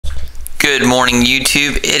Good morning,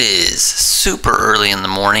 YouTube. It is super early in the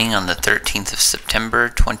morning on the 13th of September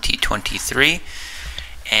 2023,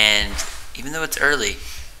 and even though it's early,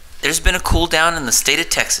 there's been a cool down in the state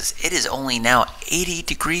of Texas. It is only now 80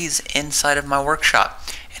 degrees inside of my workshop,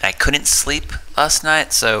 and I couldn't sleep last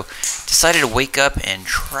night, so decided to wake up and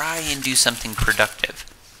try and do something productive.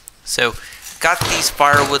 So got these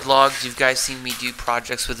firewood logs. You guys seen me do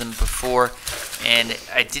projects with them before, and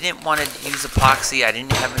I didn't want to use epoxy. I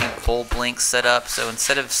didn't have any bowl blanks set up, so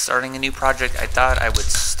instead of starting a new project, I thought I would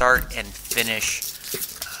start and finish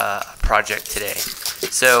a project today.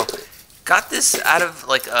 So got this out of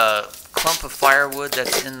like a clump of firewood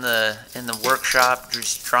that's in the workshop,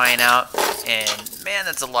 just drying out, and man,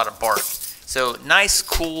 that's a lot of bark. So nice,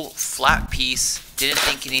 cool, flat piece. Didn't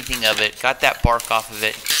think anything of it. Got that bark off of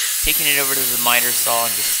it. Taking it over to the miter saw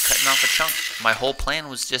and just cutting off a chunk. My whole plan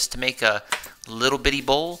was just to make a little bitty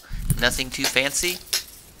bowl, nothing too fancy.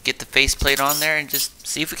 Get the faceplate on there and just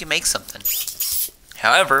see if we can make something.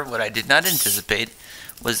 However, what I did not anticipate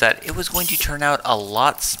was that it was going to turn out a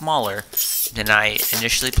lot smaller than I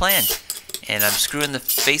initially planned. And I'm screwing the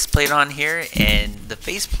faceplate on here, and the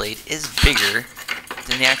faceplate is bigger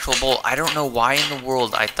than the actual bowl. I don't know why in the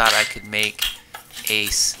world I thought I could make a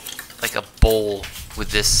bowl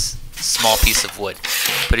with this small piece of wood.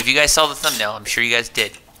 But if you guys saw the thumbnail, I'm sure you guys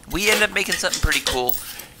did. We ended up making something pretty cool,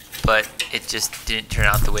 but it just didn't turn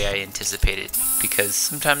out the way I anticipated. Because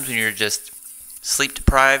sometimes when you're just sleep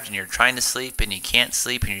deprived and you're trying to sleep and you can't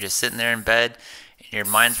sleep and you're just sitting there in bed and your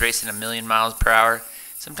mind's racing a million miles per hour,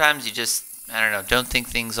 sometimes you just, I don't know, don't think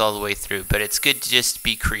things all the way through. But it's good to just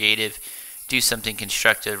be creative, do something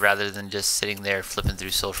constructive rather than just sitting there flipping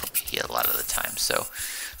through social media a lot of the time. So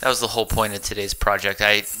that was the whole point of today's project.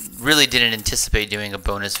 I really didn't anticipate doing a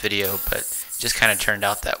bonus video, but just kind of turned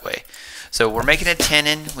out that way. So we're making a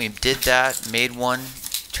tenon. We did that, made one,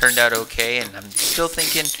 turned out okay, and I'm still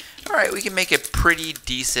thinking, all right, we can make a pretty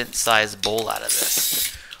decent sized bowl out of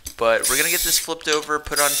this. But we're gonna get this flipped over,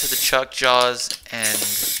 put onto the chuck jaws,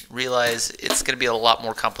 and realize it's gonna be a lot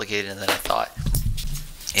more complicated than I thought.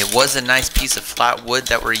 It was a nice piece of flat wood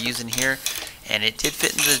that we're using here, and it did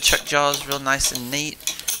fit into the chuck jaws real nice and neat.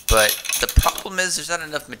 But the problem is there's not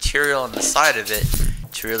enough material on the side of it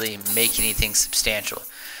to really make anything substantial.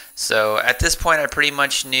 So at this point, I pretty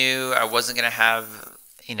much knew I wasn't going to have,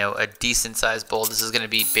 a decent sized bowl. This is going to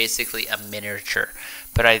be basically a miniature.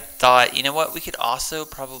 But I thought, you know what, we could also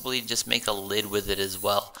probably just make a lid with it as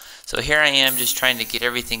well. So here I am just trying to get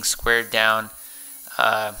everything squared down,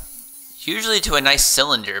 usually to a nice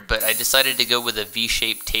cylinder, but I decided to go with a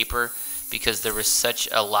V-shaped taper because there was such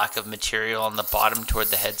a lack of material on the bottom toward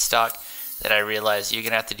the headstock that I realized you're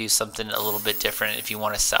going to have to do something a little bit different if you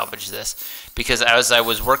want to salvage this. Because as I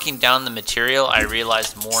was working down the material, I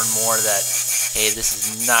realized more and more that, hey, this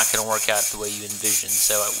is not going to work out the way you envisioned.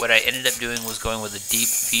 So what I ended up doing was going with a deep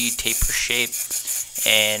V taper shape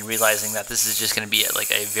and realizing that this is just going to be like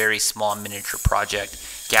a very small miniature project.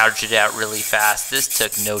 Gouged it out really fast. This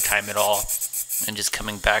took no time at all. And just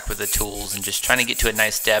coming back with the tools and just trying to get to a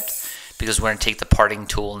nice depth, because we're going to take the parting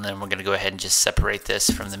tool and then we're going to go ahead and just separate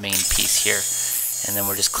this from the main piece here. And then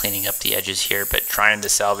we're just cleaning up the edges here, but trying to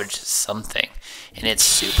salvage something. And it's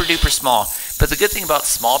super duper small. But the good thing about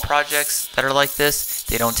small projects that are like this,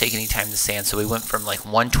 they don't take any time to sand. So we went from like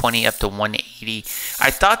 120 up to 180.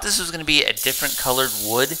 I thought this was going to be a different colored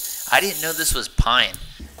wood. I didn't know this was pine.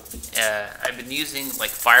 I've been using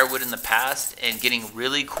like firewood in the past and getting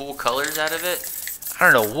really cool colors out of it.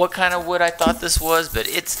 I don't know what kind of wood I thought this was, but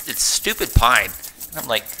it's stupid pine. And I'm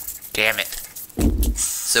like, damn it.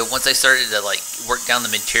 So once I started to like work down the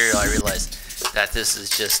material, I realized that this is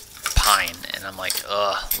just pine. And I'm like,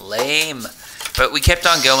 ugh, lame. But we kept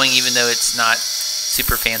on going even though it's not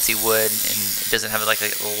super fancy wood and it doesn't have like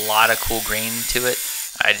a lot of cool grain to it.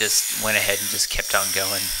 I just went ahead and just kept on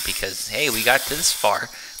going because, hey, we got this far.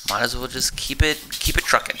 Might as well just keep it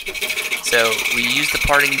trucking. So we used the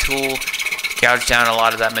parting tool, gouged down a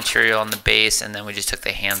lot of that material on the base, and then we just took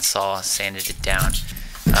the handsaw, sanded it down.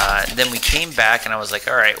 Then we came back and I was like,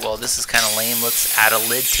 all right, well, this is kind of lame. Let's add a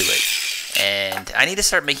lid to it. And I need to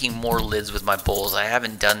start making more lids with my bowls. I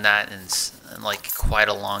haven't done that in like quite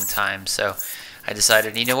a long time. So I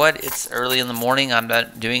decided, you know what, it's early in the morning. I'm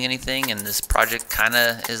not doing anything, and this project kind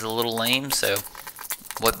of is a little lame. So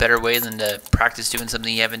what better way than to practice doing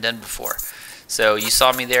something you haven't done before? So you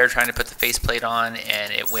saw me there trying to put the faceplate on,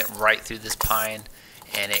 and it went right through this pine,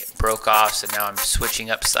 and it broke off. So now I'm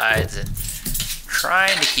switching up sides and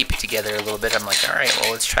trying to keep it together a little bit. I'm like, all right,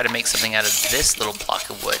 well, let's try to make something out of this little block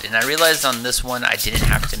of wood. And I realized on this one I didn't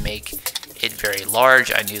have to make it very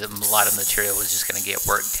large. I knew that a lot of material was just going to get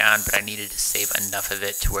worked down, but I needed to save enough of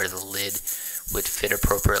it to where the lid would fit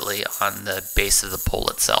appropriately on the base of the bowl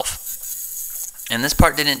itself. And this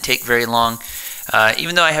part didn't take very long.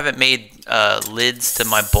 Even though I haven't made lids to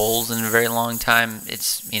my bowls in a very long time,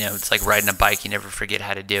 it's like riding a bike. You never forget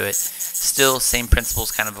how to do it. Still, same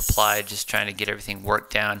principles kind of apply. Just trying to get everything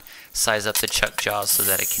worked down, size up the chuck jaws so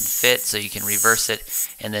that it can fit, so you can reverse it,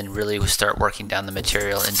 and then really start working down the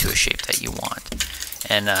material into a shape that you want.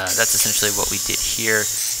 And that's essentially what we did here.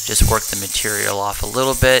 Just work the material off a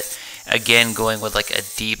little bit. Again, going with like a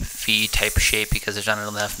deep V type shape because there's not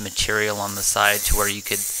enough material on the side to where you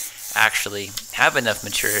could actually have enough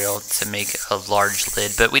material to make a large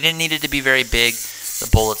lid. But we didn't need it to be very big. The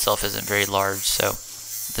bowl itself isn't very large, so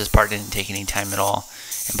this part didn't take any time at all.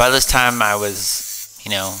 And by this time I was,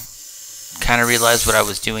 kind of realized what I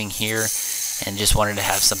was doing here and just wanted to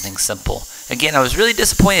have something simple. Again, I was really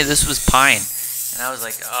disappointed this was pine. And I was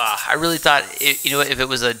like, I really thought, if it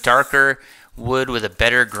was a darker wood with a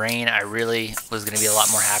better grain, I really was going to be a lot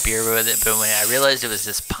more happier with it. But when I realized it was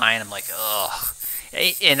just pine, I'm like, ugh.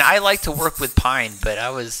 And I like to work with pine, but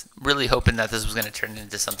I was really hoping that this was going to turn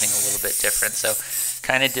into something a little bit different. So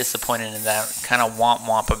kind of disappointed in that, kind of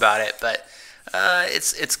womp about it. But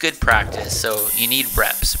it's good practice. So you need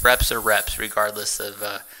reps. Reps are reps, regardless of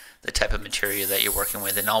the type of material that you're working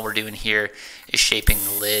with. And all we're doing here is shaping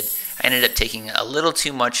the lid. I ended up taking a little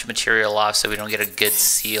too much material off so we don't get a good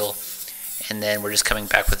seal. And then we're just coming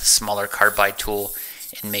back with a smaller carbide tool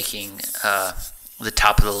and making the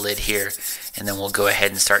top of the lid here. And then we'll go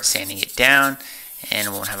ahead and start sanding it down, and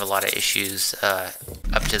we won't have a lot of issues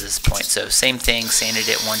up to this point. So same thing, sanded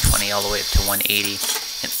it 120 all the way up to 180.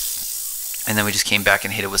 And then we just came back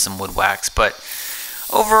and hit it with some wood wax. But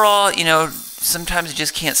overall, sometimes you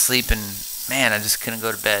just can't sleep, and man, I just couldn't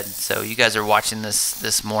go to bed. So you guys are watching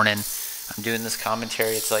this morning. I'm doing this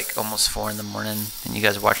commentary. It's like almost 4 in the morning, and you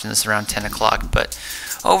guys are watching this around 10 o'clock. But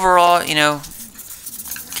overall,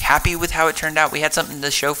 happy with how it turned out. We had something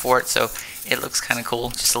to show for it, so it looks kind of cool.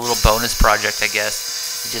 Just a little bonus project, I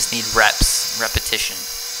guess. You just need repetition,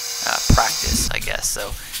 practice, I guess.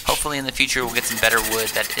 So hopefully in the future we'll get some better wood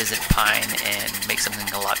that isn't pine and make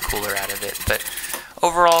something a lot cooler out of it. But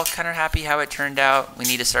overall, kind of happy how it turned out. We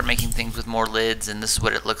need to start making things with more lids, and this is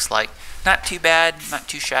what it looks like. Not too bad, not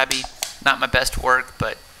too shabby. Not my best work,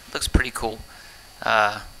 but looks pretty cool.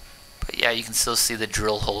 But yeah, you can still see the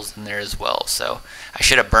drill holes in there as well. So I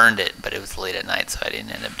should have burned it, but it was late at night, so I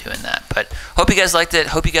didn't end up doing that. But hope you guys liked it.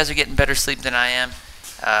 Hope you guys are getting better sleep than I am.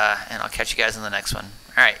 And I'll catch you guys in the next one.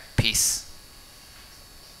 All right, peace.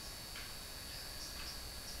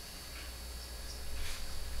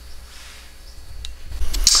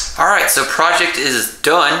 All right, so project is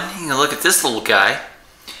done. You can look at this little guy.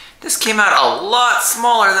 This came out a lot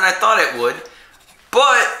smaller than I thought it would,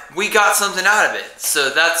 but we got something out of it.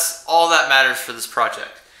 So that's all that matters for this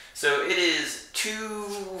project. So it is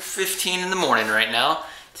 2:15 in the morning right now.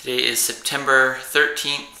 Today is September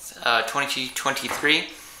 13th, 2023.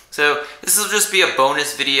 So this will just be a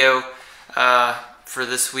bonus video for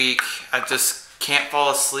this week. I just can't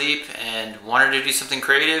fall asleep and wanted to do something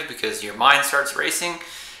creative because your mind starts racing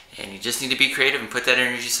and you just need to be creative and put that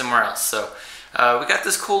energy somewhere else. So we got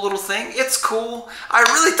this cool little thing. It's cool. I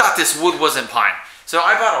really thought this wood wasn't pine. So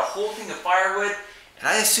I bought a whole thing of firewood, and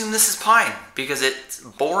I assume this is pine because it's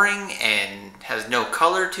boring and has no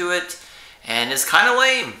color to it and is kind of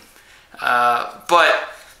lame. But,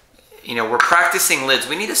 we're practicing lids.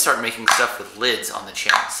 We need to start making stuff with lids on the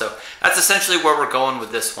channel. So that's essentially where we're going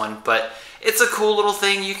with this one. But it's a cool little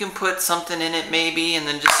thing. You can put something in it maybe and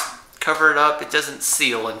then just cover it up. It doesn't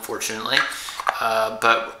seal, unfortunately.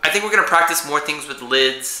 But I think we're going to practice more things with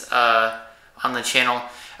lids on the channel.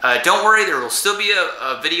 Don't worry, there will still be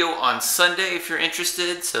a video on Sunday if you're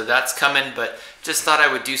interested, so that's coming, but just thought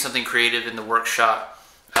I would do something creative in the workshop.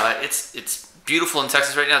 It's beautiful in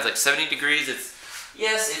Texas right now. It's like 70 degrees.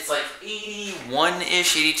 It's like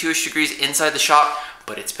 81-ish, 82-ish degrees inside the shop,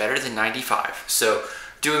 but it's better than 95. So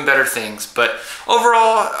doing better things. But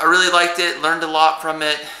overall, I really liked it, learned a lot from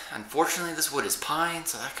it. Unfortunately, this wood is pine,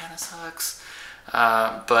 so that kind of sucks.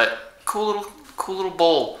 But cool little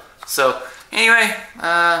bowl. So anyway,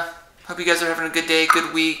 hope you guys are having a good day,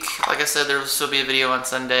 good week. Like I said, there will still be a video on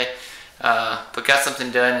Sunday. But got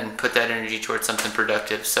something done and put that energy towards something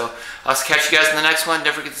productive. So I'll catch you guys in the next one.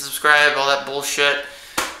 Don't forget to subscribe, all that bullshit.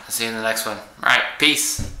 I'll see you in the next one. All right,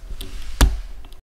 peace.